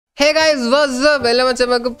guys, what's up?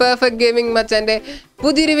 Welcome Perfect Gaming മച്ചാന്റെ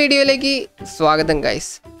പുതിയൊരു വീഡിയോയിലേക്ക് സ്വാഗതം guys.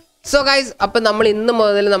 So guys, അപ്പോൾ നമ്മൾ ഇന്ന്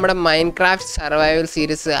മുതൽ നമ്മുടെ മൈൻക്രാഫ്റ്റ് സർവൈവൽ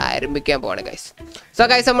സീരീസ് ആരംഭിക്കാൻ പോവാണ് guys. So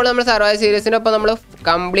guys, നമ്മൾ സർവൈവൽ സീരീസിനൊപ്പം നമ്മൾ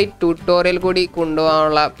കംപ്ലീറ്റ് ട്യൂട്ടോറിയൽ കൂടി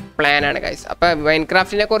കൊണ്ടുപോകാനുള്ള പ്ലാൻ ആണ് guys. അപ്പോൾ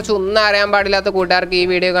മൈൻക്രാഫ്റ്റിനെ കുറിച്ച് ഒന്നും അറിയാൻ പാടില്ലാത്ത കൂട്ടുകാർക്ക് ഈ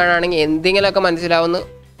വീഡിയോ കാണുകയാണെങ്കിൽ എന്തെങ്കിലുമൊക്കെ മനസ്സിലാവുന്ന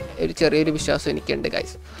ഒരു ചെറിയൊരു വിശ്വാസം എനിക്കുണ്ട്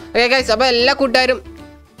guys. Okay guys, അപ്പോൾ എല്ലാ കൂട്ടുകാരും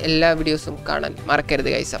എല്ലാ വീഡിയോസും കാണാൻ മറക്കരുത്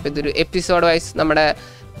ഗൈസ്. അപ്പോൾ ഇതൊരു എപ്പിസോഡ് വൈസ് നമ്മുടെ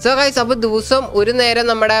ഗൈസ് അപ്പോൾ ദിവസം ഒരു നേരം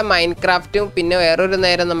നമ്മുടെ മൈൻക്രാഫ്റ്റും പിന്നെ വേറൊരു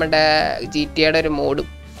നേരം നമ്മുടെ GTA ഒരു മോഡും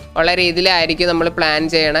ഉള്ള രീതിയിലായിരിക്കും നമ്മൾ പ്ലാൻ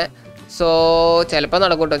ചെയ്യണേ. സോ ചിലപ്പോൾ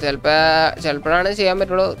നടക്കും കേട്ടോ, ചിലപ്പോഴാണ് ചെയ്യാൻ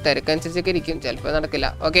പറ്റുള്ളൂ, തിരക്കനുസരിച്ചൊക്കെ ഇരിക്കും, ചിലപ്പോൾ നടക്കില്ല.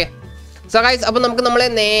 ഓക്കെ ഗൈസ്, അപ്പോൾ നമ്മൾ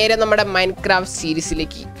നേരെ നമ്മുടെ മൈൻക്രാഫ്റ്റ്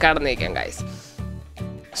സീരീസിലേക്ക് കടന്നേക്കാം ഗൈസ്.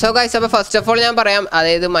 സോ ഗൈസ്, അപ്പോൾ ഫസ്റ്റ് ഓഫ് ഓൾ ഞാൻ പറയാം,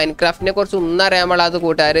 അതായത് മൈൻക്രാഫ്റ്റിനെ കുറിച്ച് ഒന്നും അറിയാൻ പാടാത്ത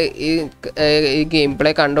കൂട്ടുകാർ ഈ ഗെയിം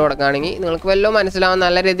പ്ലേ കണ്ടു തുടങ്ങുകയാണെങ്കിൽ നിങ്ങൾക്ക് വല്ലതും മനസ്സിലാവാൻ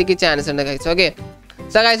നല്ല രീതിക്ക് ചാൻസ് ഉണ്ട് ഗൈസ്. ഓക്കെ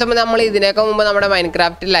സോ ഗൈസ്, അപ്പോൾ നമ്മൾ ഇതിനൊക്കെ മുമ്പ് നമ്മുടെ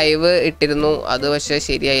മൈൻക്രാഫ്റ്റ് ലൈവ് ഇട്ടിരുന്നു, അത് പക്ഷേ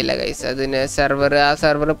ശരിയായില്ല ഗൈസ്. അതിന് ആ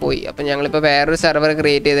സെർവർ പോയി. അപ്പോൾ ഞങ്ങളിപ്പോൾ വേറൊരു സെർവർ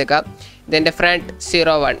ക്രിയേറ്റ് ചെയ്തേക്കാം. ഇതെൻ്റെ ഫ്രണ്ട്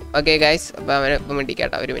 01. ഓക്കെ ഗൈസ്, അപ്പോൾ അവനെ ഇപ്പം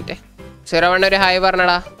വേണ്ടിക്കാട്ടോ, ഒരു മിനിറ്റ്. 01 ഒരു ഹായ്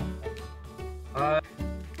പറഞ്ഞടാ.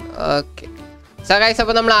 ഓക്കെ സോ ഗൈസ്,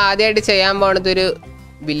 അപ്പോൾ നമ്മൾ ആദ്യമായിട്ട് ചെയ്യാൻ പോകുന്നതൊരു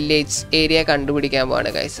വില്ലേജ് ഏരിയ കണ്ടുപിടിക്കാൻ പോവാണ്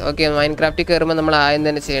ഗൈസ്. ഓക്കെ, മൈൻക്രാഫ്റ്റിൽ കയറുമ്പോൾ നമ്മൾ ആദ്യം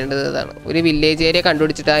തന്നെ ചെയ്യേണ്ടത് ഇതാണ്, ഒരു വില്ലേജ് ഏരിയ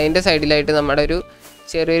കണ്ടുപിടിച്ചിട്ട് അതിൻ്റെ സൈഡിലായിട്ട് നമ്മുടെ ഒരു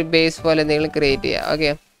ചെറിയൊരു ബേസ് പോലെ എന്തെങ്കിലും ക്രിയേറ്റ് ചെയ്യുക. ഓക്കെ,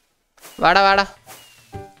 വാടാ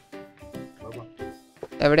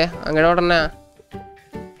എവിടെയാ? അങ്ങനെ ഉടനെ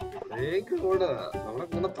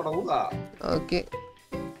ഓക്കെ.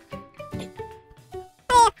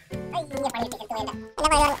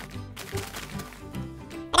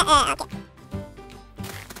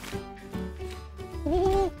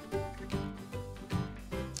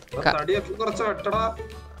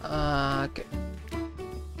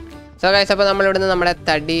 സോ ഗൈസ്, അപ്പോൾ നമ്മളിവിടുന്ന് നമ്മുടെ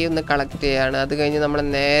തടി ഒന്ന് കളക്ട് ചെയ്യാണ്. അത് കഴിഞ്ഞ് നമ്മൾ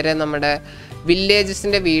നേരെ നമ്മുടെ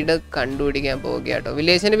വില്ലേജസിൻ്റെ വീട് കണ്ടുപിടിക്കാൻ പോവുകയാണ് കേട്ടോ.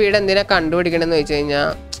 വില്ലേജിൻ്റെ വീട് എന്തിനാണ് കണ്ടുപിടിക്കണമെന്ന് വെച്ച് കഴിഞ്ഞാൽ,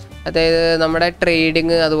 അതായത് നമ്മുടെ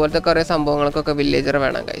ട്രേഡിങ് അതുപോലത്തെ കുറേ സംഭവങ്ങൾക്കൊക്കെ വില്ലേജർ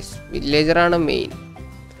വേണം ഗൈസ്. വില്ലേജറാണ് മെയിൻ.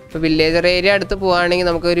 ഇപ്പോൾ വില്ലേജർ ഏരിയ അടുത്ത് പോവുകയാണെങ്കിൽ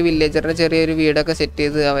നമുക്ക് ഒരു വില്ലേജറിൻ്റെ ചെറിയൊരു വീടൊക്കെ സെറ്റ്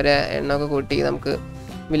ചെയ്ത് അവരെ എണ്ണമൊക്കെ കൂട്ടി നമുക്ക്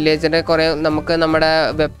വില്ലേജിൻ്റെ കുറേ നമുക്ക് നമ്മുടെ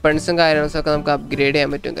വെപ്പൺസും കാര്യങ്ങളൊക്കെ നമുക്ക് അപ്ഗ്രേഡ്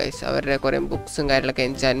ചെയ്യാൻ പറ്റും ഗൈസ്. അവരുടെ കുറേ ബുക്സും കാര്യങ്ങളൊക്കെ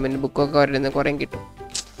എൻചാൻമെൻറ്റ് ബുക്കൊക്കെ അവരുടെ നിന്ന് കുറേ കിട്ടും.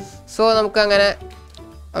 സോ നമുക്കങ്ങനെ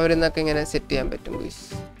അവരിൽ നിന്നൊക്കെ ഇങ്ങനെ സെറ്റ് ചെയ്യാൻ പറ്റും ഗൈസ്.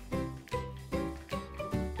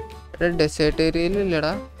 ഡെസേർട്ട്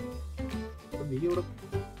ഏരിയയിലില്ലടാ,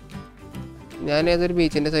 ഞാൻ ഏതൊരു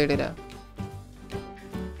ബീച്ചിൻ്റെ സൈഡിലാണ്.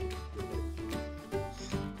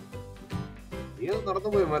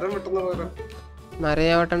 മരം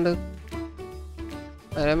ഞാൻ വെട്ടുണ്ട്,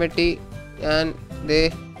 മരം വെട്ടി ഞാൻ ഇത്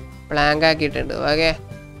പ്ലാങ്ക് ആക്കിയിട്ടുണ്ട്. ഓക്കെ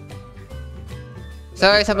സോ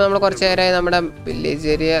ഗൈസ്, അപ്പോൾ നമ്മൾ കുറച്ച് നേരമായി നമ്മുടെ വില്ലേജ്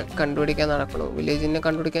ഏരിയ കണ്ടുപിടിക്കാൻ നടക്കണം. വില്ലേജിനെ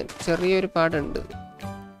കണ്ടുപിടിക്കാൻ ചെറിയൊരു പാടുണ്ട്.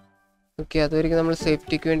 ഓക്കെ, അതുവരെയും നമ്മൾ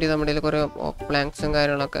സേഫ്റ്റിക്ക് വേണ്ടി നമ്മുടെ കുറേ പ്ലാങ്ക്സും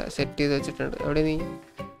കാര്യങ്ങളൊക്കെ സെറ്റ് ചെയ്ത് വെച്ചിട്ടുണ്ട്. എവിടെ നീ?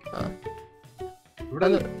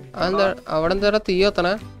 അതെന്താ അവിടെ എന്താ തീ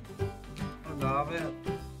കത്തണേ?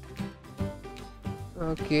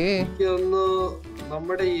 ഓക്കെ,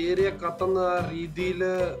 നമ്മുടെ ഏരിയ കത്തുന്ന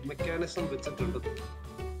രീതിയില് മെക്കാനിസം വെച്ചിട്ടുണ്ട്.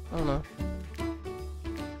 ആണോ?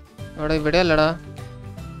 അവിടെ ഇവിടെ അല്ലടാ,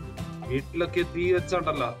 വീട്ടിലൊക്കെ തീ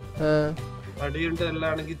വെച്ചോണ്ടല്ലോ, അടിയുണ്ട് എല്ലാം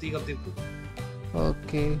ആണെങ്കിൽ തീ കത്തിട്ടു.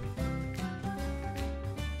 ഓക്കെ,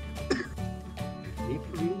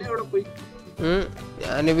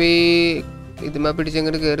 ഞാനിപ്പോ ഇതുമ്മ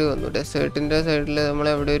പിടിച്ചങ്ങോട്ട് കയറി വന്നു. ഡെസേർട്ടിന്റെ സൈഡില്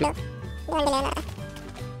നമ്മളെവിടെ ഒരു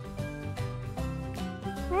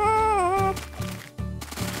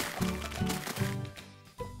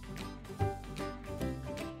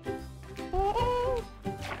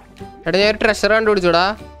എടാ ഞാൻ ഒരു ട്രഷർ കണ്ടുപിടിച്ചോടാ.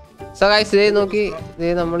 സോ ഗൈസ്, ഇതേ നോക്കി, ഇതേ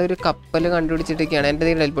നമ്മളൊരു കപ്പൽ കണ്ടുപിടിച്ചിട്ടൊക്കെയാണ്. എൻ്റെ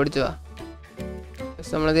തീരെ ഹെൽപ്പ് അടിച്ചു വാ.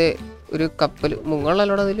 നമ്മളത് ഒരു കപ്പൽ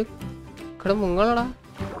മുങ്ങളല്ലോടാ, അതിൽ ഇവിടെ മുങ്ങളടാ.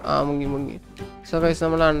 ആ മുങ്ങി. സോ ഗൈസ്,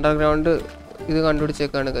 നമ്മൾ അണ്ടർഗ്രൗണ്ട് ഇത്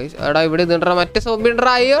കണ്ടുപിടിച്ചേക്കാണ് ഗൈസ്. എടാ ഇവിടെ ഇതുണ്ടാ, മറ്റേ സോംബി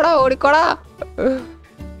ഉണ്ടാ. അയ്യോടാ ഓടിക്കോടാ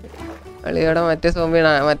അളിയോടാ, മറ്റേ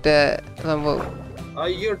സോംബിയാ, മറ്റേ സംഭവം.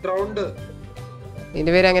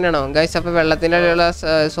 ഇതിന്റെ പേര് അങ്ങനെയാണോ ഗൈസ്? അപ്പൊ വെള്ളത്തിന്റെ അടിയിലുള്ള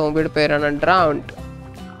സോംബിയുടെ പേരാണ് ഡ്രൗണ്ട്.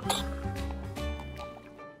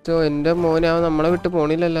 സോ എന്റെ മോനാവും നമ്മളെ വിട്ട്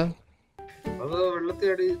പോണില്ലല്ലോ.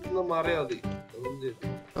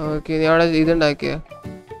 ഓക്കെ, നീ അവിടെ ഇതുണ്ടാക്കിയ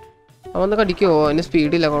അവന്ന് കടിക്കുവോ? അതിന്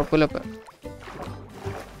സ്പീഡില്ല, കുഴപ്പമില്ല. ഇപ്പം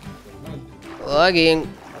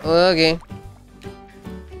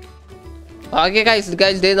ഓക്കെ ഗൈസ്,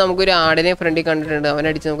 ഡേ നമുക്കൊരു ആടിനെ ഫ്രണ്ടിൽ കണ്ടിട്ടുണ്ട്.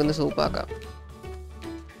 അവനടിച്ച് നമുക്കൊന്ന് സൂപ്പാക്കാം.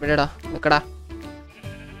 ഇവിടെടാ നിക്കടാ,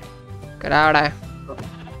 അവിടെ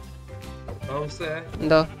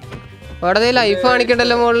എന്തോ അവിടെ ലൈഫ്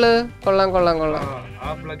കാണിക്കണ്ടല്ലോ മുകളില്. കൊള്ളാം.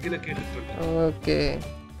 ഓക്കെ,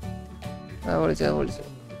 വിളിച്ചു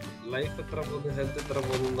ലൈഫ് എത്ര പോകുന്നു, ഹെൽത്ത് എത്ര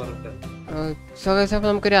പോകുന്നു പറഞ്ഞിട്ട്. സോ ഗൈസ് അപ്പോൾ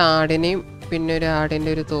നമുക്കൊരു ആടിനെയും പിന്നെ ഒരു ആടിൻ്റെ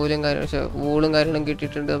ഒരു തോലും കാര്യങ്ങളും വൂളും കാര്യങ്ങളും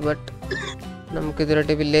കിട്ടിയിട്ടുണ്ട്. ബട്ട്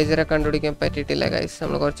നമുക്കിതിലോട്ട് വില്ലേജറെ കണ്ടുപിടിക്കാൻ പറ്റിയിട്ടില്ല ഗൈസ്.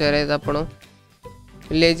 നമ്മൾ കുറച്ച് നേരം ഇതപ്പോഴും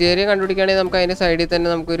വില്ലേജ് ഏരിയ കണ്ടുപിടിക്കുകയാണെങ്കിൽ നമുക്ക് അതിൻ്റെ സൈഡിൽ തന്നെ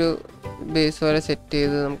നമുക്കൊരു ബേസ് പോലെ സെറ്റ്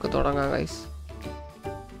ചെയ്ത് നമുക്ക് തുടങ്ങാം ഗൈസ്.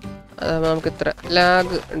 അതാകുമ്പോൾ നമുക്ക് ഇത്ര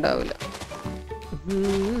ലാഗ് ഉണ്ടാവില്ല.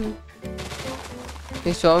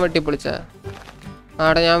 ഈ ഷോ വെട്ടിപ്പൊളിച്ചാ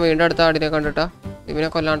ആടെ ഞാൻ വീണ്ടും അടുത്ത ആടിനെ കണ്ടിട്ടാ ഇവനെ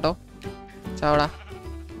കൊല്ലാട്ടോ. ചാവടാ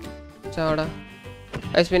ചാവടാ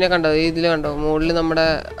ഗൈസ്. പിന്നെ കണ്ടോ ഇതിൽ കണ്ടോ മുകളിൽ നമ്മുടെ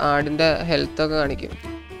ആടിൻ്റെ ഹെൽത്തൊക്കെ കാണിക്കും.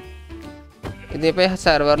 ഇതിപ്പോൾ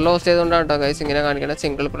സെർവർ ലോസ് ചെയ്തുകൊണ്ടാണ് കേട്ടോ ഗൈസ് ഇങ്ങനെ കാണിക്കണം.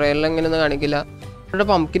 സിംഗിൾ പ്ലെയറിൽ ഇങ്ങനെയൊന്നും കാണിക്കില്ല. ഇവിടെ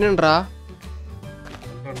പംകിൻ ഉണ്ടാ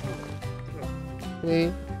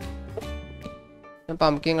ഞാൻ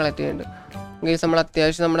പംകിൻ കളക്ട് ചെയ്യുന്നുണ്ട് ഗൈസ്. നമ്മൾ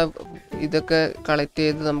അത്യാവശ്യം നമ്മുടെ ഇതൊക്കെ കളക്ട്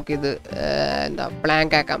ചെയ്ത് നമുക്കിത് എന്താ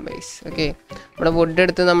പ്ലാങ്ക് ആക്കാം ഗൈസ്. ഓക്കെ, നമ്മുടെ വുഡ്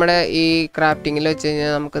എടുത്ത് നമ്മുടെ ഈ ക്രാഫ്റ്റിങ്ങിൽ വെച്ച്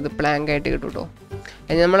കഴിഞ്ഞാൽ നമുക്കത് പ്ലാങ്ക് ആയിട്ട് കിട്ടും കേട്ടോ.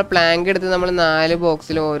 അതിന് നമ്മൾ പ്ലാങ്ക് എടുത്ത് നമ്മൾ 4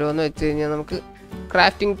 ബോക്സിൽ ഓരോന്ന് വെച്ച് കഴിഞ്ഞാൽ നമുക്ക്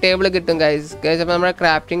ക്രാഫ്റ്റിംഗ് ടേബിൾ കിട്ടും ഗൈസ്. അപ്പോൾ നമ്മുടെ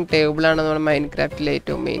ക്രാഫ്റ്റിംഗ് ടേബിളാണ് നമ്മുടെ മൈൻ ക്രാഫ്റ്റിലെ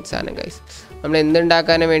ഏറ്റവും മെയിൻ സാധനം ഗൈസ്. നമ്മൾ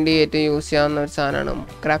എന്തുണ്ടാക്കാനും വേണ്ടി ഏറ്റവും യൂസ് ചെയ്യാവുന്ന ഒരു സാധനമാണ്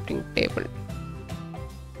ക്രാഫ്റ്റിംഗ് ടേബിൾ.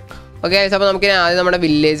 ഓക്കെ ഗൈസ്, അപ്പോൾ നമുക്ക് ആദ്യം നമ്മുടെ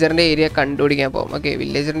വില്ലേജറിൻ്റെ ഏരിയ കണ്ടുപിടിക്കാൻ പോകും. ഓക്കെ,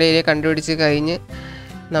 വില്ലേജറിൻ്റെ ഏരിയ കണ്ടുപിടിച്ച് കഴിഞ്ഞ്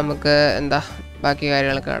നമുക്ക് എന്താ ബാക്കി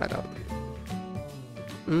കാര്യങ്ങളൊക്കെ നടക്കാം.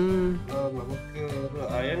 നമുക്ക് ഒരു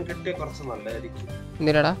അയൺ കിട്ടിയ കുറച്ച് നല്ലതായിരിക്കും.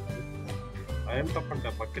 എന്തിനാടാ അയൺ തപ്പണ്ട,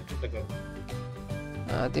 ബക്കറ്റ് ഇട്ടൊക്കെ.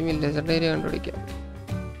 ആദ്യം വില്ലേജറിൻ്റെ ഏരിയ കണ്ടുപിടിക്കാം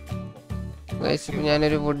ഗൈസ്. ഇപ്പം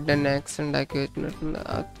ഞാനൊരു വുഡ് ആൻഡ് ആക്സ് ഉണ്ടാക്കി വെച്ചിട്ടുണ്ട്,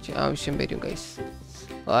 ആവശ്യം വരും ഗൈസ്.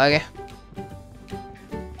 ഓക്കെ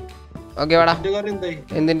ഓക്കെ വാടാ.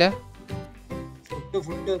 എന്തിൻ്റെ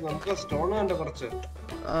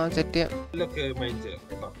സെറ്റ് ചെയ്യാം.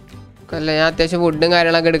 അല്ല ഞാൻ അത്യാവശ്യം വുഡും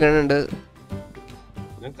കാര്യങ്ങളൊക്കെ എടുക്കുന്നുണ്ട്.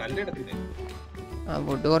 ആ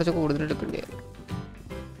വുഡ് കുറച്ച് കൂടുതൽ എടുക്കേണ്ടി വരും.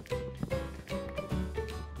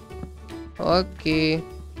 ഓക്കെ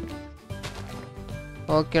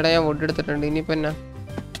ഓക്കേടാ, ഞാൻ വുഡ് എടുത്തിട്ടുണ്ട്. ഇനിയിപ്പോൾ എന്നാ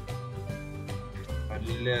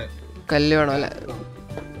കല്ല് വേണം അല്ലേ?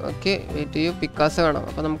 ഓക്കെ വെയിറ്റ് ചെയ്യൂ. പിക്കാസ് വേണം.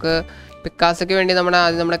 അപ്പോൾ നമുക്ക് പിക്കാസൊക്കെ വേണ്ടി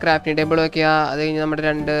ആദ്യം നമ്മുടെ ക്രാഫ്റ്റിംഗ് ടേബിൾ വയ്ക്കുക. അത് കഴിഞ്ഞ് നമ്മുടെ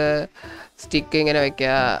 2 സ്റ്റിക്ക് ഇങ്ങനെ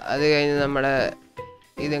വയ്ക്കുക. അത് കഴിഞ്ഞ് നമ്മുടെ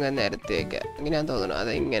ഇതിങ്ങനെ നിരത്തി വയ്ക്കുക. ഇങ്ങനെയാന്ന് തോന്നുന്നു,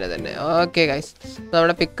 അത് ഇങ്ങനെ തന്നെ. ഓക്കെ ഗൈസ്,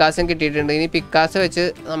 നമ്മുടെ പിക്കാസും കിട്ടിയിട്ടുണ്ട്. ഇനി പിക്കാസ് വെച്ച്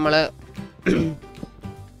നമ്മൾ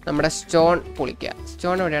നമ്മുടെ സ്റ്റോൺ പൊളിക്കുക.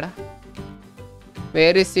 സ്റ്റോൺ എവിടെയാടാ?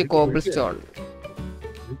 Where is the cobble stone?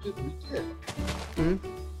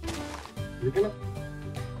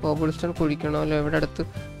 Cobble stone കുഴിക്കണമല്ലോ. ഇവിടെ അടുത്ത്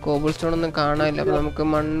കോബിൾ സ്റ്റോൺ ഒന്നും കാണാനില്ല. അപ്പോൾ നമുക്ക്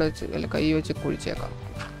മണ്ണ് വെച്ച് അല്ല കൈ വെച്ച് കുഴിച്ചേക്കാം.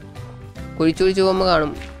 കുഴിച്ച് പോകുമ്പോൾ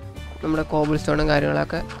കാണും നമ്മുടെ കോബിൾ സ്റ്റോണും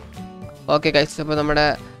കാര്യങ്ങളൊക്കെ. ഓക്കെ ഗൈസ്, അപ്പോൾ നമ്മുടെ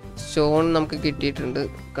സ്റ്റോൺ നമുക്ക് കിട്ടിയിട്ടുണ്ട്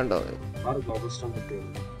കണ്ടോ.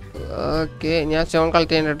 ഓക്കെ, ഞാൻ സ്റ്റോൺ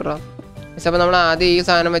കളക്ട് ചെയ്യാൻ കേട്ടോ. പക്ഷെ അപ്പോൾ നമ്മൾ ആദ്യം ഈ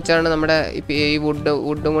സാധനം വെച്ചാണ് നമ്മുടെ ഈ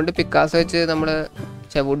വുഡും കൊണ്ട് പിക്കാസ് വെച്ച് നമ്മൾ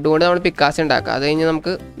വുഡ് കൊണ്ട് നമ്മൾ പിക്കാസ് ഉണ്ടാക്കുക. അത് കഴിഞ്ഞ്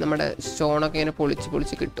നമുക്ക് നമ്മുടെ സ്റ്റോണൊക്കെ ഇങ്ങനെ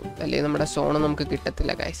പൊളിച്ച് കിട്ടും. അല്ലെങ്കിൽ നമ്മുടെ സ്റ്റോൺ നമുക്ക്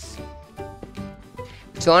കിട്ടത്തില്ല ഗൈസ്.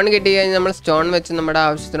 സ്റ്റോൺ കിട്ടി കഴിഞ്ഞാൽ നമ്മൾ സ്റ്റോൺ വെച്ച് നമ്മുടെ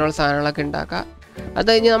ആവശ്യത്തിനുള്ള സാധനങ്ങളൊക്കെ ഉണ്ടാക്കുക. അത്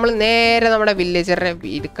കഴിഞ്ഞ് നമ്മൾ നേരെ നമ്മുടെ വില്ലേജറുടെ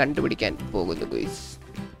വീട് കണ്ടുപിടിക്കാൻ പോകുന്നു ഗൈസ്.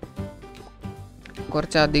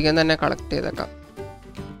 കുറച്ചധികം തന്നെ കളക്ട് ചെയ്തേക്കാം.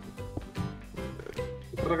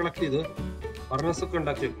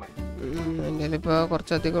 എൻ്റെ ഇപ്പോൾ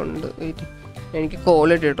കുറച്ചധികം ഉണ്ട്. എനിക്ക് കോൾ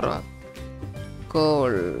ഇട്ടിട്ടോ.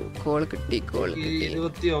 കോൾ കിട്ടി.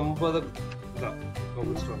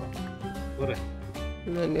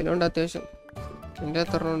 എൻ്റെ ഉണ്ട് അത്യാവശ്യം. എൻ്റെ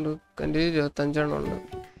എത്ര ഉണ്ട്? എൻ്റെ 25 ഉണ്ട്.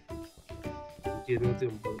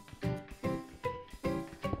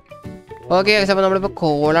 ഓക്കെ, അപ്പോൾ നമ്മളിപ്പോൾ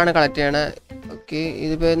കോളാണ് കളക്ട് ചെയ്യണത്. ഓക്കെ,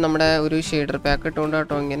 ഇതിപ്പോൾ നമ്മുടെ ഒരു ഷെയ്ഡർ പാക്ക് ഇട്ടുകൊണ്ട്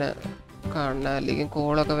കേട്ടോ ഇങ്ങനെ കാണുന്ന. അല്ലെങ്കിൽ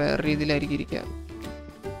കോളൊക്കെ വേറെ രീതിയിലായിരിക്കും ഇരിക്കുക.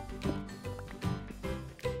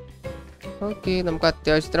 ഓക്കെ, നമുക്ക്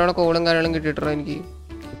അത്യാവശ്യത്തിനുള്ള കോളും കാര്യങ്ങളും കിട്ടിയിട്ടോ.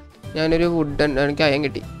 ഞാനൊരു വുഡ് എനിക്ക് അയം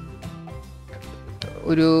കിട്ടി.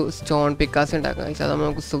 ഒരു സ്റ്റോൺ പിക്കാസ് ഉണ്ടാക്കാം. അത്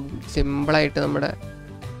നമുക്ക് സിമ്പിളായിട്ട് നമ്മുടെ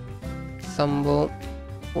സംഭവം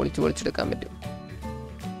പൊളിച്ചെടുക്കാൻ പറ്റും.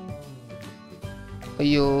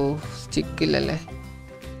 അയ്യോ സ്റ്റിക്കില്ലല്ലേ,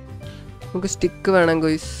 നമുക്ക് സ്റ്റിക്ക് വേണം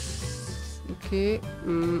ഗോയ്സ്. ഓക്കെ,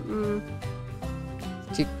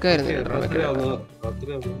 സ്റ്റിക്കായിരുന്നു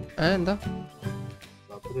എന്താ.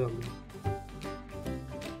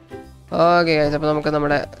 ഓക്കെ ഗൈസ്, അപ്പോൾ നമുക്ക്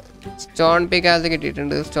നമ്മുടെ സ്റ്റോൺ പിക്കാസ്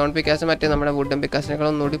കിട്ടിയിട്ടുണ്ട്. സ്റ്റോൺ പിക്കാസ് മറ്റേ നമ്മുടെ വുഡൻ പിക്കാസിനേക്കാൾ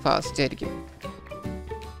ഒന്നുകൂടി ഫാസ്റ്റ് ആയിരിക്കും.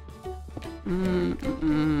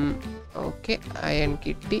 ഓക്കെ, അയൺ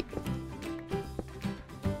കിട്ടി.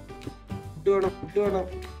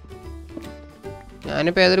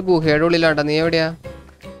 ഞാനിപ്പോൾ ഏതൊരു ഗുഹയുടെ ഉള്ളിലാട്ടോ. നീ എവിടെയാ?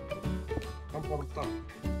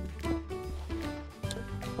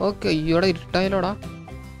 ഓക്കെ, അയ്യോടെ ഇരുട്ടായാലോടാ.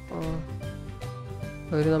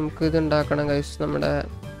 നമുക്ക് ഇത് ഉണ്ടാക്കണം ഗൈസ്. നമ്മുടെ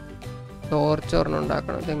ടോർച്ച് ഒരെണ്ണം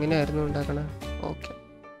ഉണ്ടാക്കണം. ഇതെങ്ങനെയായിരുന്നു ഉണ്ടാക്കണം? ഓക്കെ,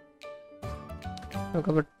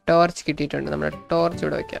 നമുക്കപ്പോൾ ടോർച്ച് കിട്ടിയിട്ടുണ്ട്. നമ്മുടെ ടോർച്ച്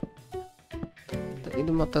ഇവിടെ വയ്ക്കാം.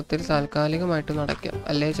 ഇത് മൊത്തത്തിൽ താൽക്കാലികമായിട്ട് നടക്കാം,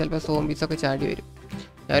 അല്ലെങ്കിൽ ചിലപ്പോൾ സോംബീസൊക്കെ ചാടി വരും.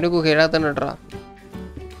 ഞാനൊരു ഗുഹയിടത്തുണ്ട് കേട്ടോ.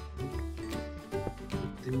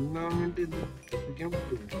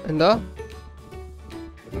 എന്തോ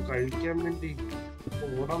കഴിക്കാൻ വേണ്ടി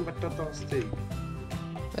ഓടാൻ പറ്റാത്ത അവസ്ഥയായി.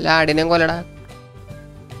 അല്ല, ആടിനെയും കൊല്ലടാ.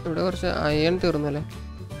 ഇവിടെ കുറച്ച് അയൺ തീർന്നല്ലേ.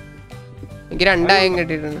 എനിക്ക് 2 അയൺ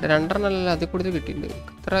കിട്ടിയിട്ടുണ്ട്. 2 അതിൽ കൂടുതൽ കിട്ടിയിട്ടുണ്ട്.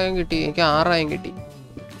 എത്ര അയൺ കിട്ടി? എനിക്ക് 6 അയൺ കിട്ടി.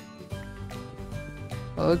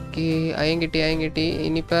 ഓക്കെ, അയൺ കിട്ടി.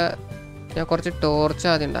 ഇനിയിപ്പോൾ ഞാൻ കുറച്ച് ടോർച്ച്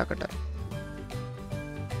ആദ്യം ഉണ്ടാക്കട്ടെ.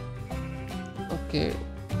 ഓക്കെ,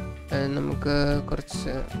 നമുക്ക്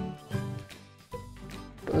കുറച്ച്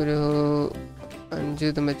ഒരു 5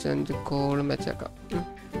 ഇതും വെച്ച് 5 കോളും വെച്ചേക്കാം.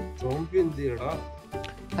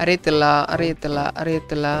 അറിയത്തില്ല.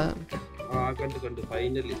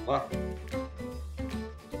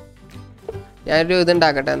 ഞാനൊരു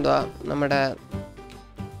ഇതുണ്ടാക്കട്ടെ. എന്തുവാ നമ്മുടെ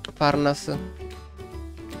ഫർണസ്.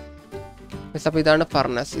 അപ്പോൾ ഇതാണ്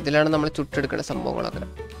ഫർണസ്. ഇതിലാണ് നമ്മൾ ചുട്ടെടുക്കുന്ന സംഭവങ്ങളൊക്കെ.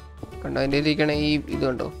 കണ്ടോ, അതിൻ്റെ ഇരിക്കണ ഈ ഇത്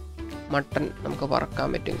കണ്ടോ, മട്ടൺ നമുക്ക് വറക്കാൻ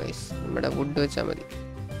പറ്റും ഗൈസ്. നമ്മുടെ വുഡ് വെച്ചാൽ മതി.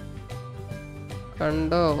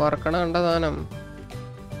 കണ്ടോ, കണ്ട സാധനം.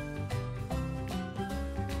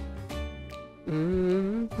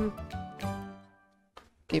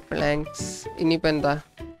 പ്ലാങ്ക്സ്. ഇനിയിപ്പോൾ എന്താ?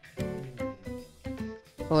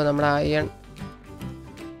 നമ്മുടെ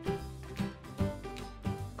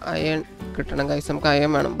അയൺ കിട്ടണം ഗൈസ്. നമുക്ക് അയൺ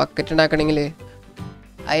വേണം. ബക്കറ്റ് ഉണ്ടാക്കണമെങ്കിൽ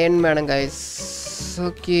അയൺ വേണം ഗൈസ്.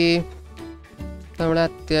 ഓക്കെ, നമ്മളെ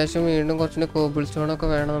അത്യാവശ്യം വീണ്ടും കുറച്ചുകൂടി കോബിൾ സ്റ്റോണൊക്കെ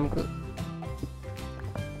വേണം നമുക്ക്.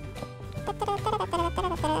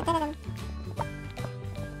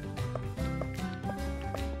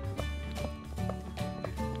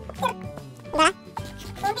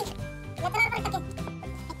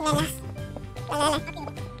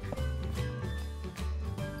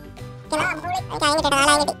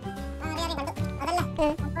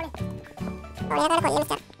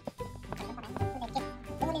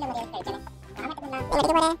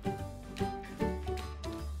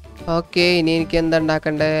 ഓക്കെ, ഇനി എനിക്ക് എന്താ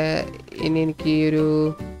ഉണ്ടാക്കണ്ടേ? ഇനി എനിക്ക് ഒരു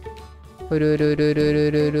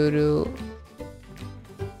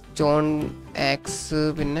സ്റ്റോൺ ആക്സ്,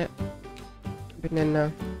 പിന്നെ എന്നാ,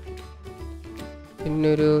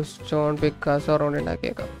 പിന്നൊരു സ്റ്റോൺ പിക്കാസ് അറൗണ്ട്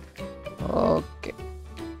ഉണ്ടാക്കിയേക്കാം. Okay,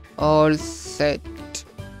 all set.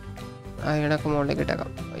 അയണൊക്കെ മുകളിലേക്ക്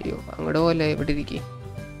ഇട്ടേക്കാം. അയ്യോ, അങ്ങോട്ട് പോലെ ഇവിടെ ഇരിക്കും.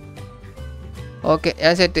 ഓക്കെ,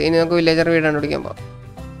 ഞാൻ സെറ്റ്. ഇനി നമുക്ക് വില്ലേജർ വീട് കണ്ടുപിടിക്കാൻ പോകാം.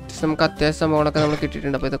 നമുക്ക് അത്യാവശ്യം സംഭവങ്ങളൊക്കെ നമ്മൾ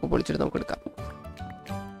കിട്ടിയിട്ടുണ്ട്. അപ്പോൾ ഇതൊക്കെ പൊളിച്ചിട്ട് നമുക്ക് എടുക്കാം.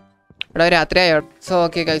 ഇവിടെ രാത്രിയായോ? സോ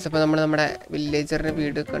ഓക്കെ ഗൈസ്, അപ്പോൾ നമ്മുടെ വില്ലേജറിൻ്റെ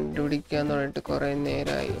വീട് കണ്ടുപിടിക്കാൻ തുടങ്ങിയിട്ട് കുറേ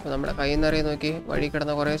നേരമായി. അപ്പോൾ നമ്മുടെ കയ്യിൽ നിന്ന് അറിയാൻ നോക്കി വഴി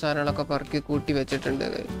കിടന്ന കുറേ സാധനങ്ങളൊക്കെ പറക്കി കൂട്ടി വെച്ചിട്ടുണ്ട്.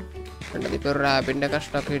 കണ്ടത് ഇപ്പോൾ ഒരു റാബിൻ്റെ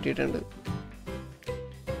കഷ്ടമൊക്കെ കിട്ടിയിട്ടുണ്ട്.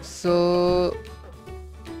 സോ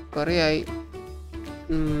കുറേ ആയി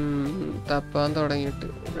തപ്പാൻ തുടങ്ങിയിട്ട്.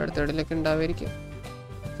 ഇവിടെ അടുത്തിടയിലൊക്കെ ഉണ്ടാവുമായിരിക്കും.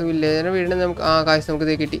 സോ വില്ലേജറിൻ്റെ വീടിന് നമുക്ക് കാശ് നമുക്ക്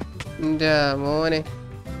ഇതേ കിട്ടി. എൻ്റെ മോനെ.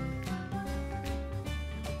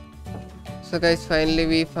 So guys, finally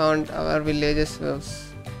we found our village's house.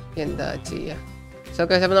 എന്താ ചെയ്യുക? സോ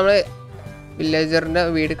ഗൈസ്, അപ്പോൾ നമ്മൾ വില്ലേജറിൻ്റെ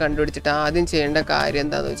വീട് കണ്ടുപിടിച്ചിട്ട് ആദ്യം ചെയ്യേണ്ട കാര്യം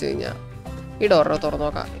എന്താണെന്ന് വെച്ച് കഴിഞ്ഞാൽ ഈ ഡോറ് തുറന്നു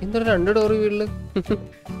നോക്കാം. എന്തൊരു 2 ഡോറ് വീട്ടിൽ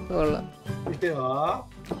കൊള്ളാം.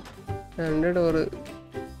 2 ഡോറ്.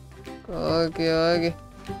 ഓക്കെ.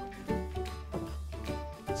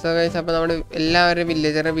 സോ ഗൈസ്, അപ്പോൾ നമ്മൾ എല്ലാവരും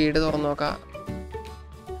വില്ലേജറിൻ്റെ വീട് തുറന്നു നോക്കാം.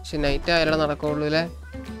 പക്ഷെ നൈറ്റ് ആയാലും നടക്കുള്ളൂ അല്ലേ?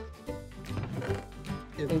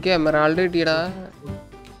 എനിക്ക് emerald കിട്ടിയടാ.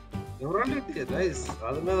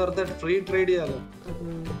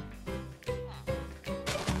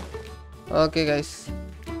 Okay guys,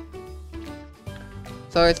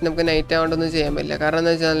 so guys നമുക്ക് നൈറ്റ് ആവണ്ടൊന്നും ചെയ്യാൻ പറ്റില്ല. കാരണം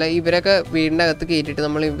എന്താ വെച്ചാൽ ഇവരൊക്കെ വീടിൻ്റെ അകത്ത് കയറ്റിട്ട്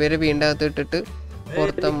നമ്മൾ ഇവരെ വീടിൻ്റെ അകത്ത് ഇട്ടിട്ട്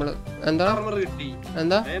പുറത്ത് നമ്മള് എന്താ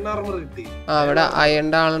അവിടെ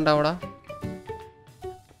അയണ്ട ആളുണ്ട് അവിടെ.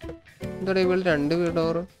 എന്താ ഇവിടെ 2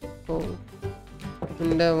 ഡോറ്. ഓ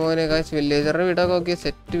എൻ്റെ മോനെ കാശ്, വില്ലേജറുടെ വീടൊക്കെ നോക്കിയ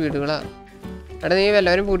സെറ്റ് വീടുകളാ. എടാ നീ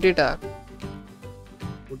എല്ലാവരും പൂട്ടിയിട്ടാ?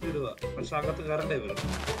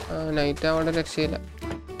 നൈറ്റ് ആവേണ്ട രക്ഷയില്ല.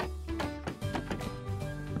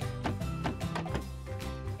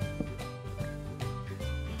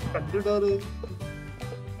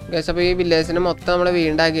 ഗൈസ്, അപ്പോൾ ഈ വില്ലേജിനെ മൊത്തം നമ്മളെ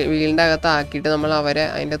വീടിൻ്റെ അകത്ത് ആക്കിയിട്ട് നമ്മൾ അവരെ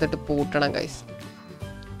അതിൻ്റെ അകത്തിട്ട് പൂട്ടണം ഗൈസ്.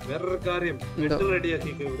 വേറൊരു കാര്യം,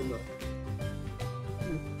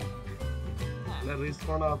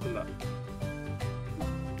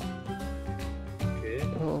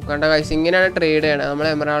 കണ്ട ഗൈസ്, ഇങ്ങനെയാണ് ട്രേഡ് ചെയ്യണത്. നമ്മൾ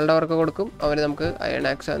എമറാൾഡ് അവർക്ക് കൊടുക്കും, അവർ നമുക്ക് അയൺ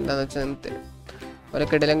ആക്സ് എന്താണെന്ന് വെച്ചാൽ തരും. ഒരു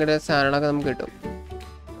കിടലും സാധനങ്ങളൊക്കെ നമുക്ക് കിട്ടും.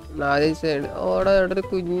 ആദ്യം ഓടെ അവിടെ ഒരു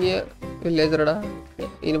കുഞ്ഞ് വില്ലേജറടാ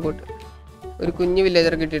ഇനി പോട്ട് ഒരു കുഞ്ഞ്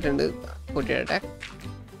വില്ലേജർ കിട്ടിയിട്ടുണ്ട് കൂട്ടിയിട്ടെ.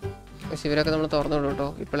 പക്ഷെ ഇവരൊക്കെ നമ്മൾ തുറന്നു വിടും കേട്ടോ,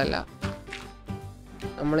 ഇപ്പോഴല്ല.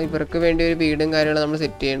 നമ്മൾ ഇവർക്ക് വേണ്ടി ഒരു വീടും കാര്യങ്ങളും നമ്മൾ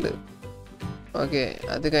സെറ്റ് ചെയ്യുന്നുണ്ട്. ഓക്കെ,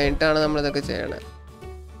 അത് കഴിഞ്ഞിട്ടാണ് നമ്മളിതൊക്കെ ചെയ്യണത്.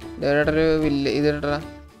 ഇതോടൊരു ഇതിട്ടാ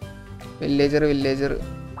വില്ലേജർ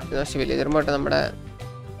പക്ഷെ വില്ലേജർ പോട്ടെ, നമ്മുടെ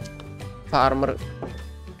ഫാർമർ.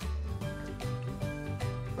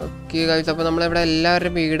 ഓക്കെ ഗൈസ്, അപ്പോൾ നമ്മളിവിടെ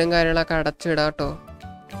എല്ലാവരുടെയും വീടും കാര്യങ്ങളൊക്കെ അടച്ചിടാം കേട്ടോ.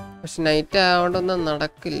 പക്ഷെ നൈറ്റ് ആവണ്ടൊന്നും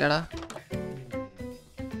നടക്കില്ലടാ.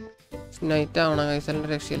 നൈറ്റ് ആവണം ഗൈസ്, അല്ല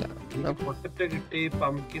രക്ഷയില്ല. പൊട്ടറ്റോ കിട്ടി,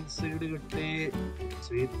 പംകിൻ സീഡ് കിട്ടി,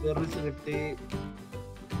 സ്വീറ്റ് ബെറീസ് കിട്ടി.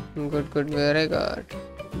 Good very good.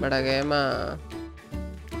 ബടാ ഗെയിമാ.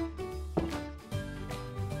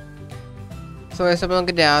 So guys, അപ്പോൾ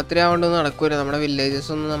നമുക്ക് രാത്രി ആവണ്ടൊന്നും നടക്കൂല. നമ്മുടെ വില്ലേജസ്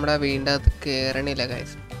ഒന്നും നമ്മുടെ വീടിൻ്റെ അകത്ത് കയറണില്ല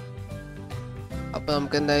ഗൈസ്. അപ്പോൾ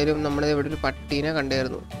നമുക്ക് എന്തായാലും നമ്മൾ ഇവിടെ ഒരു പട്ടീനെ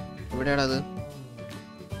കണ്ടായിരുന്നു. എവിടെയാണത്?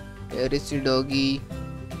 Doggy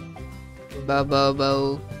bow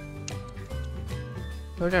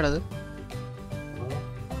എവിടെയാണത്?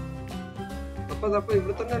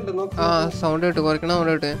 ആ സൗണ്ട് കിട്ടും, കുറയ്ക്കണ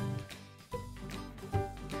സൗണ്ട് കിട്ടേ.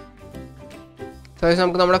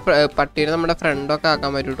 നമുക്ക് നമ്മുടെ പട്ടീനെ നമ്മുടെ ഫ്രണ്ടൊക്കെ ആക്കാൻ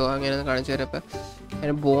പറ്റും കേട്ടോ. അങ്ങനെ ഒന്ന് കാണിച്ചു തരാം. അപ്പം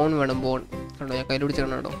അതിന് ബോൺ വേണം, ബോൺ കണ്ടോ, ഞാൻ കയ്യിൽ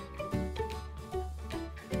പിടിച്ചിടണം കേട്ടോ.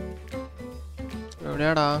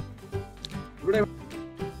 എവിടെയാടാ?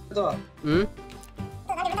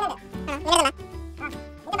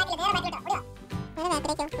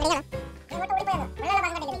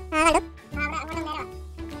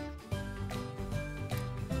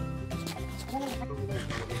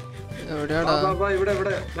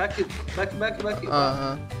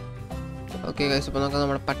 ഓക്കെ ഗൈസ്, അപ്പോൾ നമുക്ക്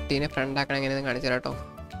നമ്മുടെ പട്ടീനെ ഫ്രണ്ട് ആക്കണം എങ്ങനെയാണെന്ന് കാണിച്ചു തരാം കേട്ടോ.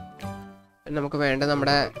 നമുക്ക് വേണ്ട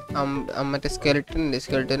നമ്മുടെ മറ്റേ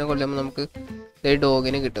സ്കെൽറ്റനെ കൊല്ലുമ്പോൾ നമുക്ക്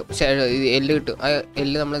ഡോഗിന് കിട്ടും, എല്ല് കിട്ടും. ആ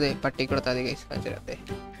എല്ല് നമ്മൾ പട്ടിക്ക് കൊടുത്താൽ മതി ഗൈസ്. കാണിച്ചു തരാം.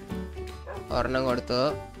 ഒരെണ്ണം കൊടുത്തു,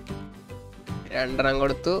 രണ്ടെണ്ണം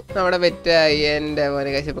കൊടുത്തു, നമ്മുടെ വെറ്റായി. എൻ്റെ പോലെ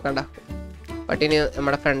ഗൈസ്, ഇപ്പോൾ കണ്ട പട്ടീന്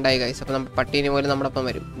നമ്മുടെ ഫ്രണ്ടായി ഗൈസ്. അപ്പോൾ നമ്മൾ പട്ടീനെ പോലെ നമ്മുടെ ഒപ്പം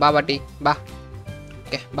വരും. ബാ പട്ടി ബാ.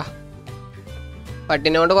 ഓക്കെ ബാ.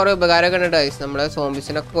 പട്ടീനെ കൊണ്ട് കുറേ ഉപകാരമൊക്കെ ഉണ്ട് ഗൈസ്. നമ്മളെ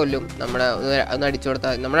സോംബീസിനൊക്കെ കൊല്ലും. നമ്മളെ ഒന്ന് അടിച്ചു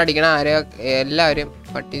കൊടുത്താൽ നമ്മൾ അടിക്കണ എല്ലാവരും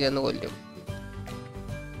പട്ടി ചെന്ന് കൊല്ലും.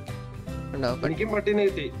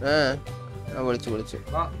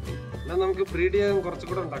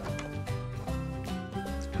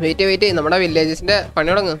 വിളിച്ചു വെയിറ്റ് നമ്മുടെ വില്ലേജസിന്റെ പണി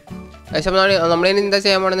തുടങ്ങും. പക്ഷെ നമ്മളിനി എന്താ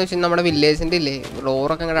ചെയ്യാൻ പോണെന്ന് വെച്ചാൽ നമ്മുടെ വില്ലേജിന്റെ ഇല്ലേ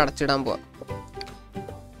ഡോറൊക്കെ അങ്ങോട്ട് അടച്ചിടാൻ പോവാ.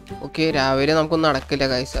 ഓക്കെ, രാവിലെ നമുക്കൊന്നും നടക്കില്ല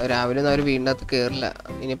ഗൈസ്. രാവിലെ ഒന്നും അവർ വീടിൻ്റെ അകത്ത് കയറില്ല.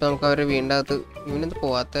 ഇനിയിപ്പോൾ നമുക്ക് അവരുടെ വീടിൻ്റെ അകത്ത് ഇവനെന്ത്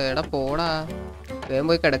പോവാത്ത? എടാ പോടാ, വേഗം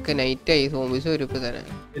പോയി കിടക്ക്, നൈറ്റായി. സോംബീസ് വരും ഇപ്പം തന്നെ.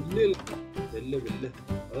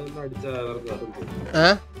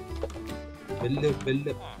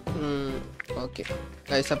 ഓക്കെ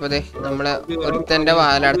ഗൈസ്, അപ്പോൾ അതെ നമ്മളെ ഒരുത്തൻ്റെ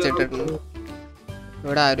വാലടച്ചിട്ടിട്ടുണ്ട്.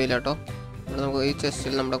 ഇവിടെ ആരുമില്ല കേട്ടോ. ഇവിടെ നമുക്ക് ഈ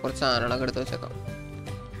ചെസ്റ്റിൽ നമ്മുടെ കുറച്ച് സാധനങ്ങളൊക്കെ എടുത്ത് വെച്ചേക്കാം.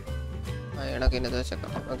 അയണൊക്കെ ഇതിനകത്ത്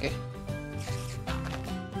വെച്ചേക്കാം.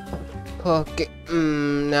 ഓക്കെ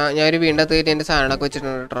ഞാനൊരു വീടിൻ്റെ അകത്ത് കയറ്റി എൻ്റെ സാധനങ്ങളൊക്കെ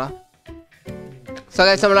വെച്ചിട്ടുണ്ട് കേട്ടോ. സോ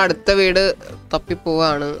ഗൈസ്, നമ്മൾ അടുത്ത വീട്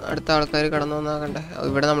തപ്പിപ്പോവാണ്. അടുത്ത ആൾക്കാർ കടന്നു വന്നാകണ്ടേ.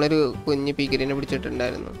 ഇവിടെ നമ്മളൊരു കുഞ്ഞ് പീക്കിരിനെ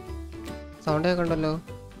പിടിച്ചിട്ടുണ്ടായിരുന്നു. സൗണ്ട് കേൾക്കണ്ടല്ലോ.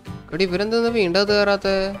 ഇവിടെ ഇവരെന്താ വീടിൻ്റെ അകത്ത് കയറാത്ത?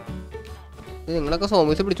 നിങ്ങളൊക്കെ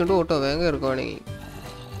സോമീസ് പിടിച്ചോണ്ട് പോട്ടോ, വേഗം കയറുക്കുവാണെങ്കിൽ.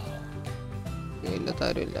 ഇതിൻ്റെ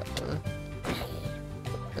താരമില്ല.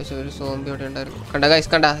 പക്ഷെ ഒരു സോംബി അവിടെ ഉണ്ടായിരുന്നു. കണ്ട ഗൈസ്,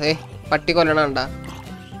 കണ്ട പട്ടി കൊല്ലണ കണ്ട?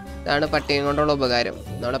 ഇതാണ് പട്ടിയെ കൊണ്ടുള്ള ഉപകാരം.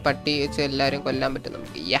 നമ്മുടെ പട്ടി വെച്ച് എല്ലാവരും കൊല്ലാൻ പറ്റും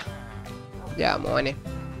നമുക്ക്. യാ മോനെ,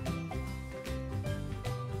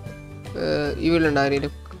 ഈ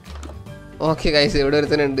വീടുണ്ടായാലും. ഓക്കെ ഗൈസ്, ഇവിടെ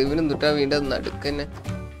ഒരുത്തനുണ്ട്. ഇവനും തൊട്ടാ വീണ്ടും നടുക്കന്നെ.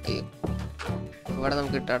 ഇവിടെ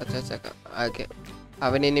നമുക്ക് ഇട്ട് അടച്ചു വെച്ചേക്കാം. ഓക്കെ,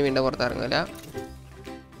 അവൻ ഇനി വീണ്ടും പുറത്തിറങ്ങില്ല.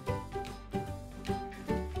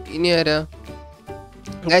 ഇനി ആരാ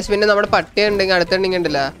ഗൈസ്? പിന്നെ നമ്മുടെ പട്ടി ഉണ്ടെങ്കിൽ അടുത്തുണ്ടെങ്കിൽ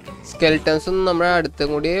ഉണ്ടല്ല, സ്കെൽട്ടൻസ് ഒന്നും നമ്മുടെ അടുത്തും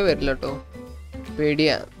കൂടിയേ വരില്ല കേട്ടോ.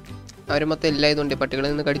 പേടിയാ, അവർ മൊത്തം എല്ലാം ഇതുണ്ട്. പട്ടികളിൽ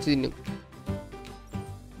നിന്ന് കടിച്ചു തിന്നും.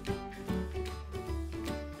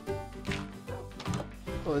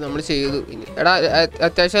 ഓ, നമ്മൾ ചെയ്തു. ഇനി എടാ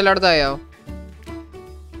അത്യാവശ്യം എല്ലായിടത്തായോ?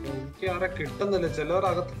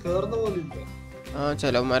 ആ,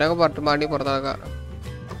 ചിലവന്മാരൊക്കെ പാടി പുറത്താക്കാം.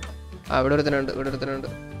 ഇവിടെ ഒരുത്തനുണ്ട്.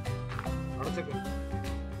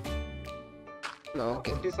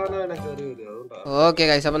 ഓക്കെ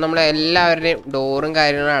ഗൈസ്, അപ്പം നമ്മൾ എല്ലാവരുടെയും ഡോറും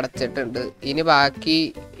കാര്യങ്ങളും അടച്ചിട്ടുണ്ട്. ഇനി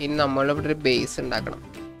നമ്മളിവിടെ ഒരു ബേസ് ഉണ്ടാക്കണം.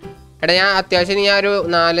 എടാ ഞാൻ അത്യാവശ്യം ഞാൻ ഒരു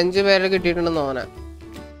 4-5 പേരെ കിട്ടിയിട്ടുണ്ടെന്ന് തോന്നാ.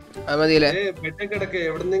 അത് മതിയില്ലേ?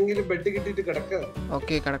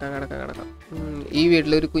 ഓക്കെ, കിടക്കാം. ഈ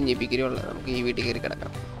വീട്ടിലൊരു കുഞ്ഞിപ്പിക്കരി ഉള്ളത്, നമുക്ക് ഈ വീട്ടിൽ കയറി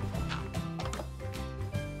കിടക്കാം.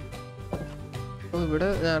 ഓ, ഇവിടെ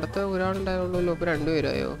നേരത്തെ ഒരാളുണ്ടായുള്ളൂ, ഇപ്പൊ 2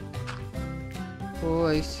 പേരായോ? ഓ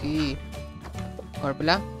ഐ സി.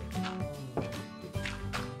 കുഴപ്പമില്ല.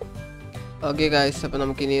 ഓക്കെ ഗായ്സ്, അപ്പോൾ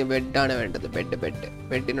നമുക്കിനി ബെഡാണ് വേണ്ടത്.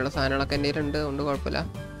 ബെഡിനുള്ള സാധനങ്ങളൊക്കെ എൻ്റെ കയ്യിലുണ്ട്, അതുകൊണ്ട് കുഴപ്പമില്ല.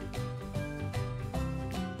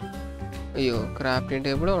 അയ്യോ, ക്രാഫ്റ്റിംഗ്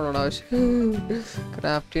ടേബിൾ വേണോ ആവശ്യം?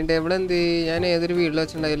 ക്രാഫ്റ്റിംഗ് ടേബിൾ എന്ത്? ഞാൻ ഏതൊരു വീട്ടിൽ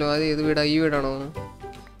വെച്ചിട്ടുണ്ടായല്ലോ. അത് ഏത് വീടാ? ഈ വീടാണോ?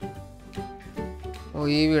 ഓ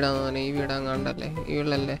ഈ വീടാണോ? ഈ വീടാങ്ങാണ്ടല്ലേ? ഈ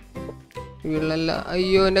വീട്ടിലല്ലേ? ഈ വീട്ടിലല്ല.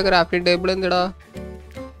 അയ്യോ, എൻ്റെ ക്രാഫ്റ്റിംഗ് ടേബിൾ എന്തിടാ?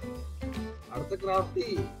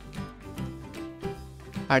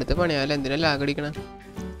 അടുത്ത പണിയാലോ. എന്തിനാ ലാഗ് അടിക്കണേ?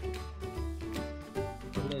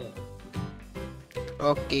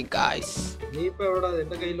 ഓക്കെ ഗായ്സ്,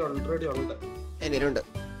 എൻ്റെ ഉണ്ട്.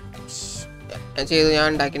 ഞാൻ ചെയ്തു, ഞാൻ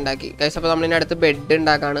ഉണ്ടാക്കി ഗൈസ്. അപ്പോൾ നമ്മളിനി അടുത്ത് ബെഡ്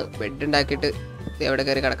ഉണ്ടാക്കാണ്. ബെഡ് ഉണ്ടാക്കിയിട്ട് എവിടെ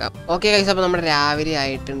കയറി കിടക്കാം. ഓക്കെ ഗൈസ്, അപ്പോൾ നമ്മുടെ രാവിലെ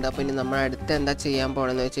ആയിട്ടുണ്ട്. അപ്പോൾ ഇനി നമ്മൾ അടുത്ത് എന്താ ചെയ്യാൻ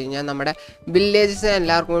പോകണമെന്ന് വെച്ച് കഴിഞ്ഞാൽ നമ്മുടെ വില്ലേജസ്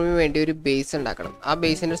എല്ലാവർക്കും വേണ്ടി ഒരു ബേസ് ഉണ്ടാക്കണം. ആ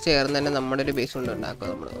ബേസിൻ്റെ ചേർന്ന് തന്നെ നമ്മുടെ ഒരു ബേസ് കൊണ്ട് ഉണ്ടാക്കുക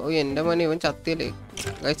നമ്മൾ. ഓ എൻ്റെ മോനെ, ഇവൻ ചത്തിയല്ലേ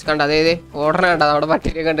ഗൈസ്. കണ്ട അതേ ഓർഡർ കണ്ട നമ്മുടെ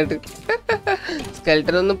പട്ടിയെ കണ്ടിട്ട്.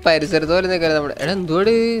 സ്കെൽറ്റനൊന്നും പരിസരത്ത് പോലെ നിൽക്കരുത് നമ്മുടെ. എടാ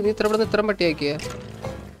എന്തുകൊണ്ട് നീ ഇത്ര പട്ടിയാക്കിയ?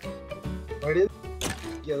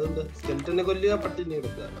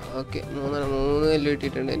 ഓക്കെ, 3 കല്ല്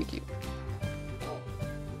കിട്ടിയിട്ടുണ്ട് എനിക്ക്.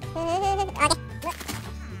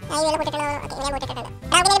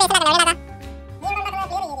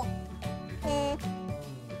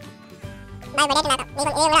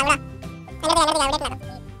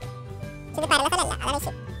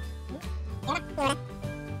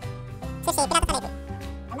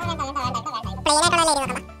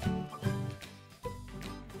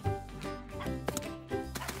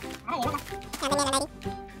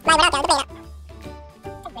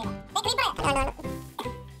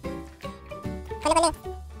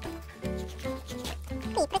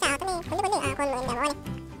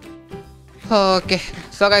 ഓക്കെ,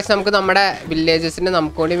 സോ ഗൈസ്, നമുക്ക് നമ്മുടെ വില്ലേജസിന്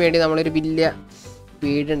നമുക്ക് വേണ്ടി നമ്മളൊരു വലിയ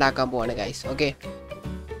വീട് ഉണ്ടാക്കാൻ പോവാണ് ഗൈസ്. ഓക്കെ,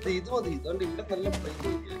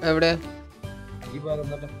 എവിടെ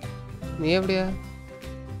നീ? എവിടെയാ?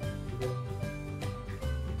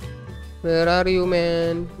 വേറെ ആർ യു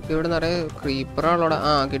മാൻ? ഇവിടെ നിറയെ ക്രീപ്പറാണല്ലോടാ.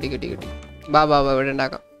 ആ കിട്ടി. ബാ ഇവിടെ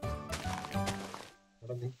ഉണ്ടാക്കാം.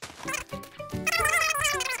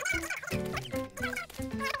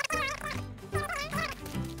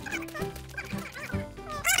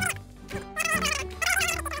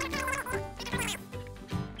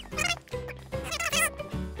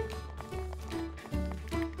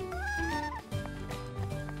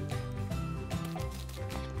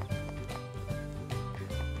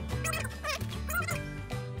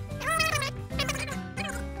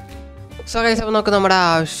 സോ ഗൈസ്, അപ്പോൾ നമുക്ക് നമ്മുടെ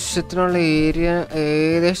ആവശ്യത്തിനുള്ള ഏരിയ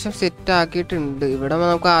ഏകദേശം സെറ്റ് ആക്കിയിട്ടുണ്ട്. ഇവിടെ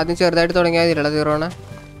നമുക്ക് ആദ്യം ചെറുതായിട്ട് തുടങ്ങിയാൽ മതിയുള്ള തീറോണ.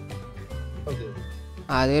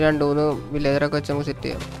 ആദ്യം 2-3 വില്ലേജറൊക്കെ വെച്ച് നമുക്ക് സെറ്റ്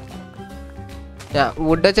ചെയ്യാം. ഞാൻ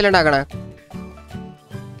വുഡ് വെച്ചല്ലേ ഉണ്ടാക്കണേ?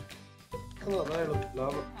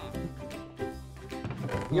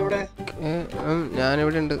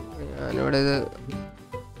 ഞാനിവിടെ ഉണ്ട്. ഞാനിവിടെ ഇത്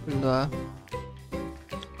എന്തുവാ,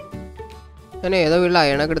 ഞാൻ ഏതോ വീട്ടിൽ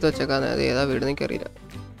അയണൊക്കെ എടുത്ത് വെച്ചേക്കാന്ന്. അത് ഏതാ വീട് എനിക്കറിയില്ല.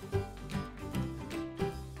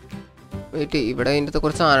 വെയിറ്റ്, ഇവിടെ അതിൻ്റെ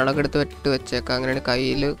കുറച്ച് സാധനങ്ങളൊക്കെ എടുത്ത് വെച്ചേക്കാം. അങ്ങനെയാണ്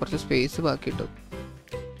കയ്യിൽ കുറച്ച് സ്പേസ് ബാക്കി കിട്ടും.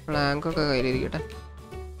 പ്ലാങ്കൊക്കെ കയ്യിലിരിക്കട്ടെ.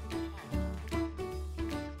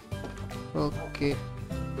 ഓക്കെ,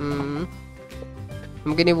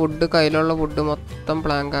 നമുക്കിനി വുഡ്, കയ്യിലുള്ള വുഡ് മൊത്തം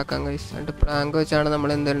പ്ലാങ്ക് ആക്കാം ഗൈസ്. എന്നിട്ട് പ്ലാങ്ക് വെച്ചാണ്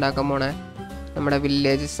നമ്മൾ എന്ത് ഉണ്ടാക്കാൻ പോണേ? നമ്മുടെ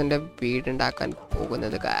വില്ലേജസിൻ്റെ വീട് ഉണ്ടാക്കാൻ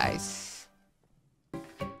പോകുന്നത് ഗൈസ്.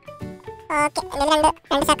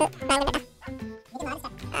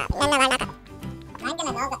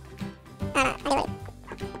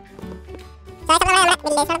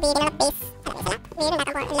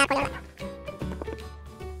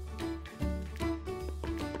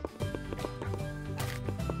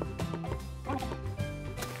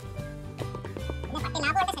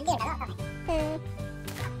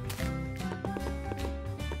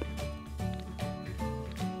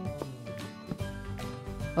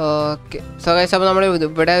 ഓക്കെ, സോ ഗൈസ്, അപ്പോൾ നമ്മൾ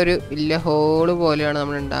ഇവിടെ ഒരു വലിയ ഹോള് പോലെയാണ്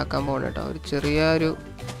നമ്മൾ ഉണ്ടാക്കാൻ പോകുന്നത് കേട്ടോ. ഒരു ചെറിയൊരു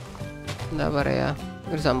എന്താ പറയുക,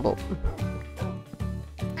 ഒരു സംഭവം.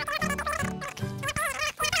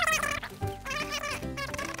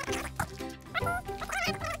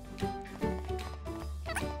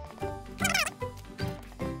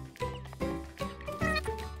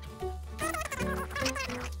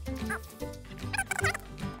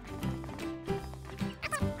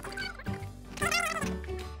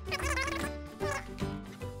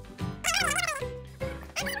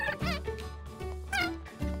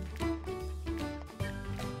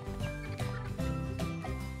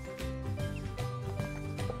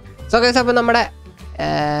 സോ ഗൈസ്, അപ്പോൾ നമ്മുടെ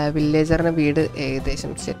വില്ലേജറിൻ്റെ വീട്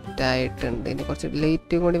ഏകദേശം സെറ്റായിട്ടുണ്ട്. ഇനി കുറച്ച്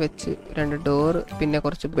ലൈറ്റും കൂടി വെച്ച് 2 ഡോറ്, പിന്നെ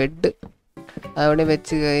കുറച്ച് ബെഡ്, അവിടെ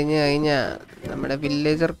വെച്ച് കഴിഞ്ഞാൽ നമ്മുടെ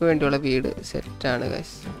വില്ലേജർക്ക് വേണ്ടിയുള്ള വീട് സെറ്റാണ്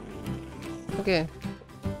ഗൈസ്. ഓക്കെ,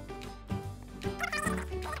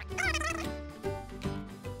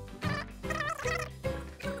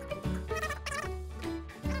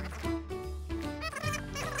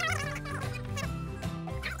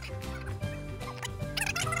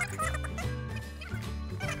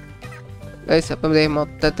 ഗൈസ് അപ്പം ഇതേ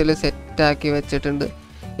മൊത്തത്തിൽ സെറ്റാക്കി വെച്ചിട്ടുണ്ട്.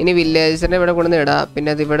 ഇനി വില്ലേജസിനെ ഇവിടെ കൊണ്ടുവന്ന് ഇടാം. പിന്നെ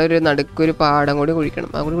അതിവിടെ ഒരു നടുക്കൊരു പാടം കൂടി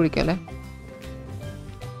കുഴിക്കണം. ആ കൂടി കുഴിക്കാം അല്ലേ?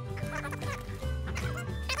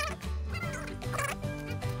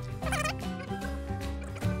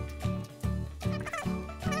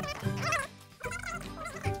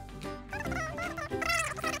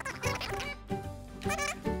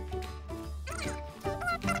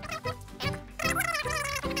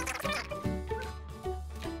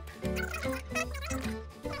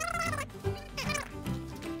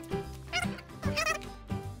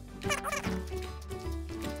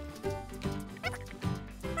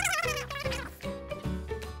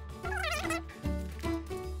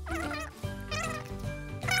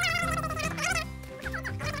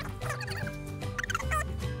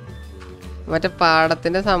 മറ്റേ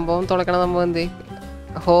പാടത്തിന്റെ സംഭവം തുളക്കണ സംഭവം എന്തേ?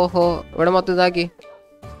 ഹോ ഇവിടെ മൊത്തം ഇതാക്കി.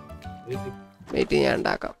 വെയിറ്റ് ഞാൻ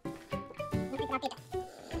ഉണ്ടാക്കാം.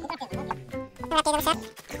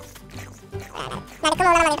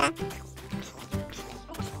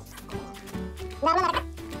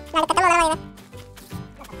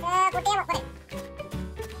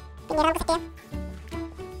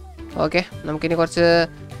 ഓക്കെ, നമുക്കിനി കുറച്ച്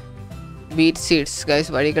വീറ്റ് സീഡ്സ് ഗൈസ്.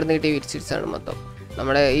 വഴി കിടന്ന് കിട്ടിയ വീറ്റ് സീഡ്സ് ആണ് മൊത്തം.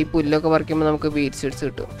 നമ്മുടെ ഈ പുല്ലൊക്കെ പറിക്കുമ്പോൾ നമുക്ക് വീറ്റ് സീഡ്സ്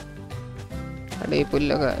കിട്ടും. അവിടെ ഈ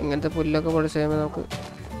പുല്ലൊക്കെ ഇങ്ങനത്തെ പുല്ലൊക്കെ പൊടിച്ച് കഴിയുമ്പോൾ നമുക്ക്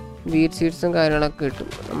വീറ്റ് സീഡ്സും കാര്യങ്ങളൊക്കെ കിട്ടും.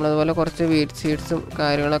 നമ്മളതുപോലെ കുറച്ച് വീറ്റ് സീഡ്സും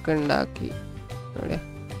കാര്യങ്ങളൊക്കെ ഉണ്ടാക്കി. അവിടെ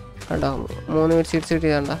കണ്ടോ 3 വീറ്റ് സീഡ്സ്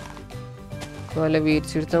കിട്ടിയതാണ്ട. അതുപോലെ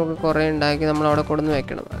വീറ്റ് സീഡ്സ് നമുക്ക് കുറേ ഉണ്ടാക്കി നമ്മളവിടെ കൊണ്ടുവന്ന്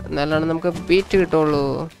വെക്കണം. എന്നാലാണ് നമുക്ക് വീറ്റ് കിട്ടുള്ളൂ.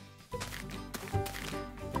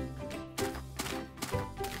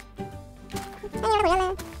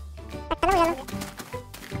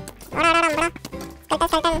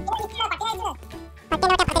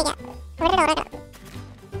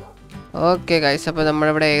 ഓക്കെ ഗൈസ്, അപ്പോൾ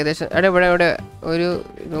നമ്മളിവിടെ ഏകദേശം ഇവിടെ ഒരു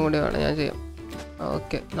ഇതും കൂടി വേണം ഞാൻ ചെയ്യാം.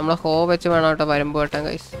 ഓക്കെ, നമ്മൾ ഹോ വെച്ച് വേണം കേട്ടോ വരമ്പ് വെട്ടാൻ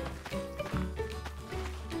ഗൈസ്.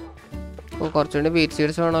 ഓ കുറച്ചുകൂടി ബീറ്റ്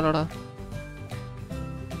സീഡ്സ് വേണമല്ലോടാ.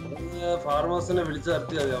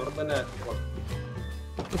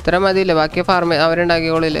 ഇത്ര മതിയില്ലേ? ബാക്കി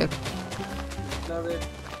അവരുണ്ടാക്കിക്കോളില്ലേ?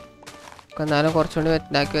 എന്നാലും കുറച്ചുകൂടി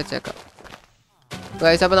ഉണ്ടാക്കി വെച്ചേക്കാം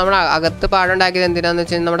ഗൈസ്. അപ്പോൾ നമ്മൾ അകത്ത് പാടം ഉണ്ടാക്കിയത് എന്തിനാന്ന്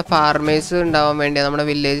വെച്ച് കഴിഞ്ഞാൽ നമ്മുടെ ഫാർമേഴ്സ് ഉണ്ടാവാൻ വേണ്ടിയാണ്. നമ്മുടെ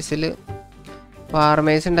വില്ലേജസിൽ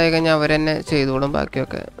ഫാർമേഴ്സ് ഉണ്ടായി കഴിഞ്ഞാൽ അവർ തന്നെ ചെയ്തോളും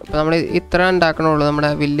ബാക്കിയൊക്കെ. അപ്പോൾ നമ്മൾ ഇത്ര ഉണ്ടാക്കണുള്ളൂ നമ്മുടെ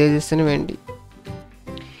വില്ലേജസിന് വേണ്ടി.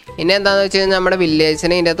 ഇനി എന്താണെന്ന് വെച്ച് കഴിഞ്ഞാൽ നമ്മുടെ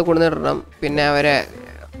വില്ലേജിനെ ഇതിൻ്റെ അകത്ത് കൊണ്ടുവന്നിടണം. പിന്നെ അവരെ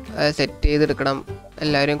സെറ്റ് ചെയ്തെടുക്കണം,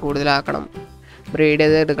 എല്ലാവരെയും കൂടുതലാക്കണം, ബ്രീഡ്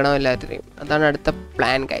ചെയ്തെടുക്കണം എല്ലാത്തിനെയും. അതാണ് അടുത്ത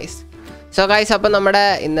പ്ലാൻ ഗൈസ്. സോ ഗൈസ്, അപ്പം നമ്മുടെ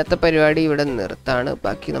ഇന്നത്തെ പരിപാടി ഇവിടെ നിർത്താണ്.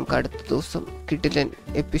 ബാക്കി നമുക്ക് അടുത്ത ദിവസം കിട്ടില്ല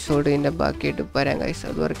എപ്പിസോഡിൻ്റെ ബാക്കിയായിട്ട് വരാം ഗൈസ്.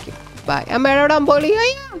 അത് വരയ്ക്കും. ബൈ. അമ്മയോട് അമ്പോളി.